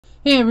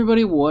Hey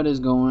everybody, what is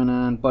going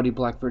on? Buddy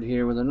Blackbird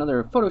here with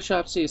another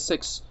Photoshop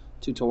CS6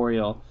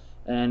 tutorial.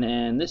 And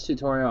in this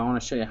tutorial I want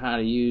to show you how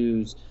to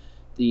use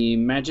the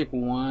magic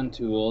wand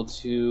tool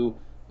to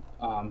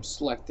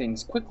select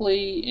things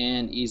quickly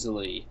and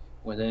easily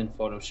within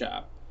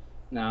Photoshop.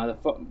 Now the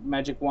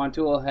magic wand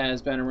tool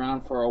has been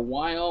around for a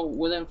while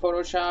within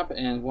Photoshop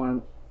and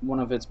one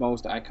of its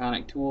most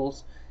iconic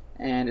tools.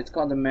 And it's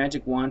called the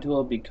magic wand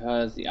tool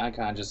because the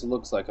icon just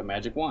looks like a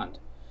magic wand.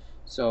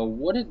 So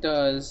what it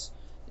does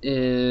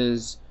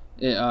is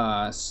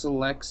it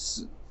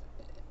selects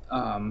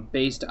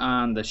based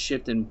on the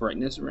shift and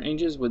brightness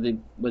ranges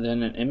within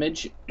an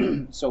image.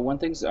 So when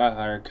things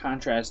are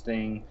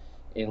contrasting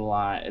a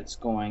lot, it's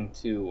going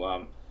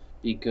to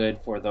be good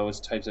for those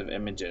types of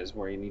images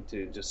where you need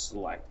to just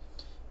select.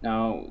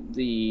 Now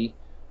the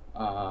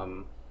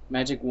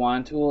magic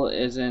wand tool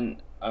isn't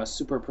a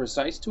super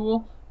precise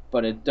tool,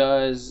 but it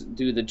does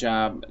do the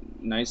job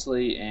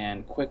nicely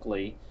and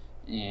quickly,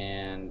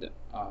 and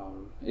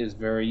is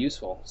very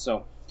useful.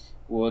 So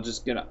we'll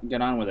just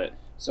get on with it.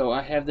 So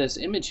I have this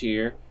image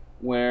here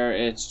where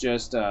it's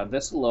just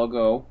this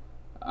logo,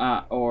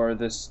 or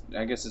this,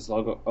 I guess it's a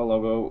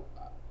logo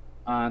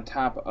on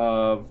top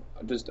of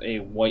just a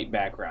white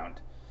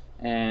background.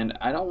 And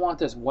I don't want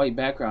this white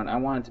background, I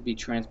want it to be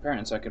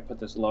transparent so I can put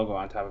this logo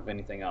on top of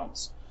anything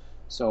else.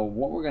 So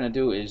what we're going to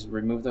do is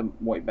remove the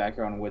white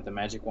background with the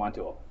magic wand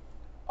tool.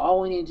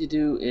 All we need to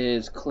do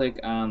is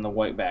click on the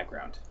white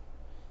background,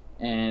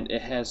 and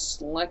it has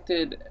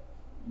selected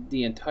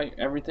the entire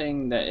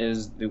everything that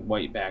is the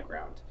white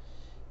background.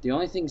 The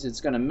only things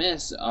it's going to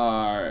miss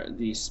are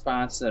the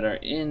spots that are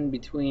in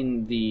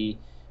between the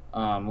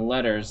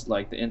letters,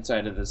 like the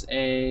inside of this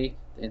A,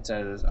 the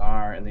inside of this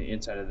R, and the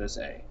inside of this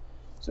A.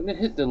 So I'm going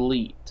to hit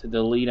delete to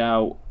delete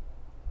out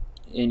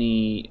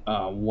any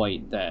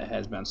white that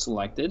has been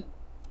selected,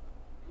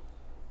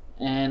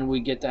 and we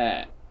get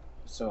that.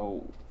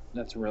 So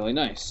that's really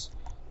nice.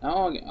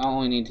 Now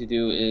all we need to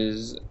do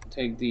is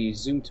take the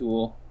zoom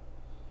tool,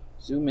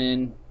 zoom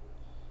in,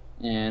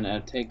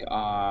 and take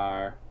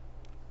our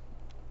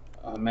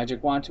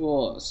magic wand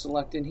tool,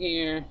 select in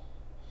here.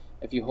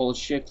 If you hold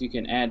shift, you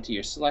can add to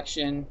your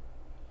selection.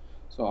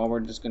 So all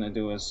we're just going to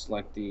do is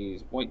select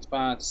these white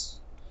spots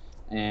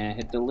and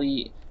hit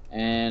delete,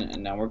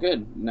 and now we're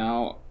good.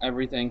 Now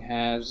everything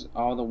has,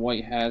 all the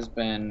white has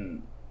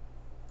been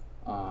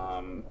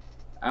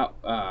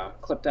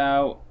clipped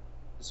out,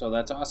 so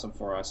that's awesome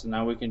for us. And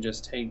now we can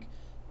just take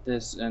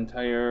this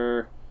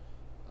entire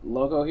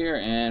logo here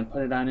and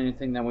put it on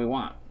anything that we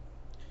want.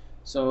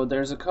 So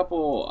there's a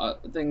couple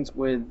things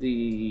with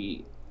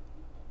the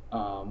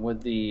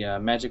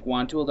magic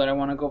wand tool that I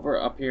want to go over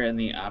up here in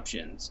the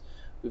options.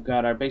 We've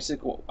got our basic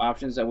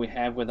options that we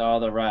have with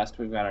all the rest.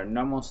 We've got our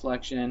normal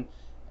selection,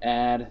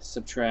 add,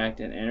 subtract,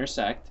 and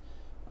intersect.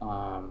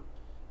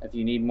 If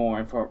you need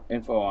more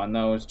info on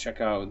those, check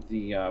out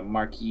the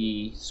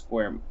marquee,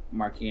 square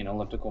marquee, and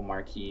elliptical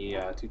marquee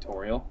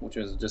tutorial, which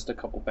was just a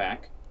couple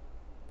back.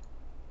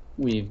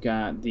 We've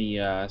got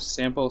the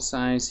sample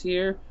size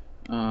here,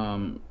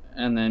 and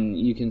then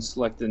you can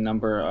select the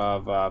number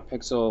of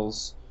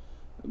pixels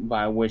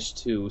by which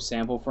to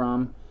sample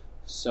from.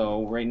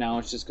 So right now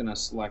it's just going to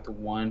select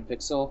 1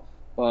 pixel,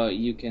 but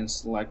you can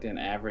select an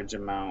average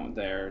amount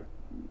there,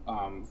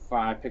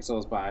 5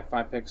 pixels by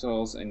 5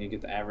 pixels, and you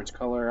get the average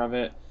color of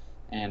it,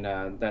 and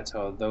that's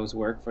how those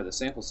work for the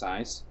sample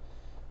size.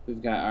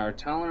 We've got our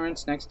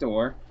tolerance next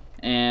door,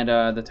 and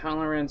the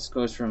tolerance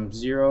goes from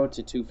 0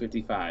 to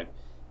 255,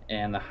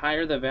 and the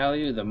higher the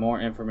value, the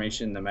more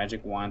information the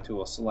magic wand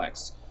tool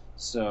selects.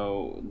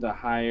 So the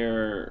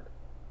higher,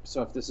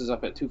 so if this is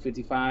up at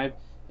 255,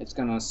 it's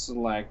going to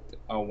select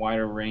a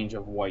wider range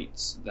of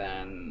whites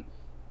than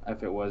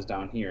if it was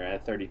down here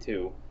at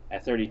 32.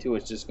 At 32,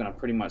 it's just going to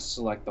pretty much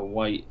select the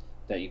white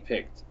that you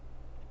picked.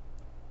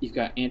 You've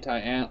got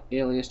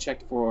anti-alias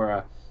checked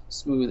for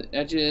smooth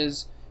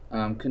edges.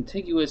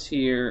 Contiguous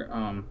here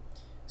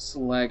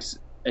selects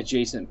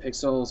adjacent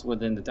pixels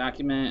within the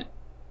document,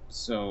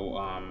 so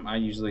I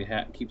usually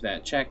keep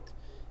that checked.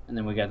 And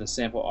then we got to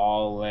sample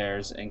all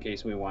layers in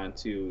case we want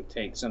to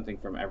take something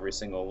from every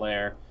single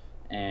layer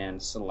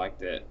and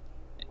select it,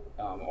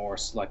 or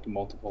select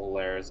multiple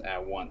layers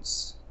at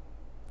once.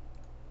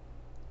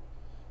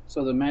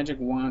 So the magic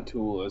wand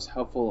tool is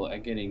helpful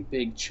at getting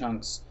big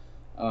chunks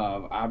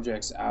of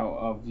objects out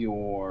of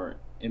your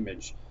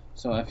image.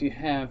 So if you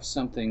have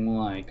something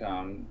like,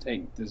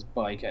 take this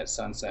bike at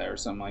sunset or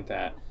something like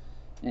that,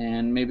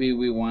 and maybe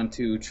we want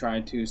to try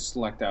to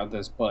select out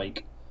this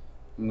bike,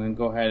 I'm going to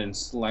go ahead and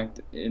select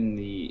in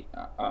the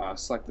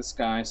select the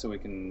sky so we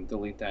can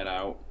delete that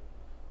out.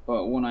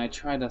 But when I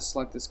try to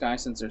select the sky,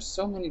 since there's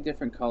so many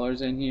different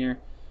colors in here,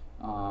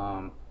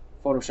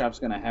 Photoshop's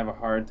going to have a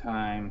hard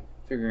time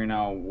figuring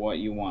out what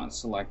you want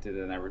selected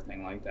and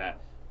everything like that.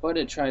 But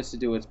it tries to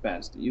do its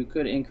best. You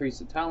could increase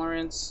the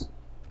tolerance,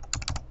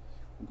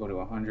 go to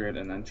 100,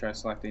 and then try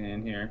selecting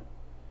in here,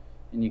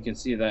 and you can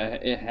see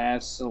that it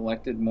has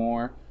selected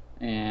more,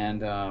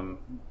 and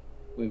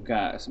we've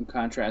got some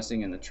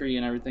contrasting in the tree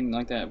and everything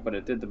like that, but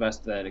it did the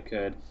best that it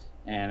could,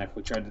 And if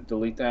we try to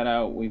delete that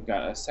out, we've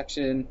got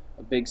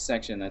a big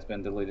section that's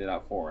been deleted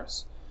out for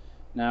us.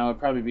 Now it'd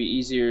probably be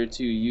easier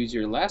to use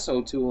your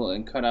lasso tool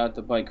and cut out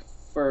the bike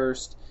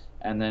first,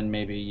 and then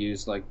maybe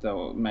use like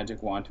the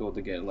magic wand tool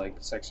to get like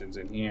sections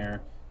in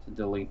here to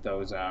delete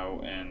those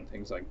out and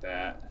things like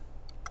that.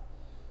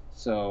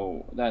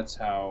 So that's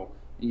how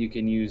you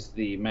can use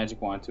the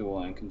magic wand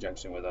tool in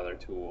conjunction with other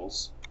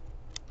tools.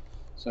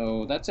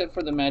 So that's it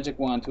for the magic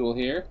wand tool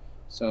here.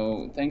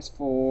 So thanks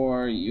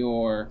for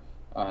your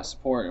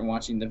support and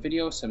watching the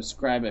video.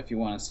 Subscribe if you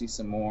want to see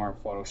some more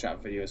Photoshop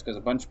videos, because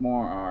a bunch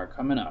more are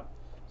coming up.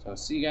 So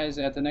see you guys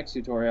at the next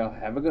tutorial.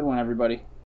 Have a good one, everybody.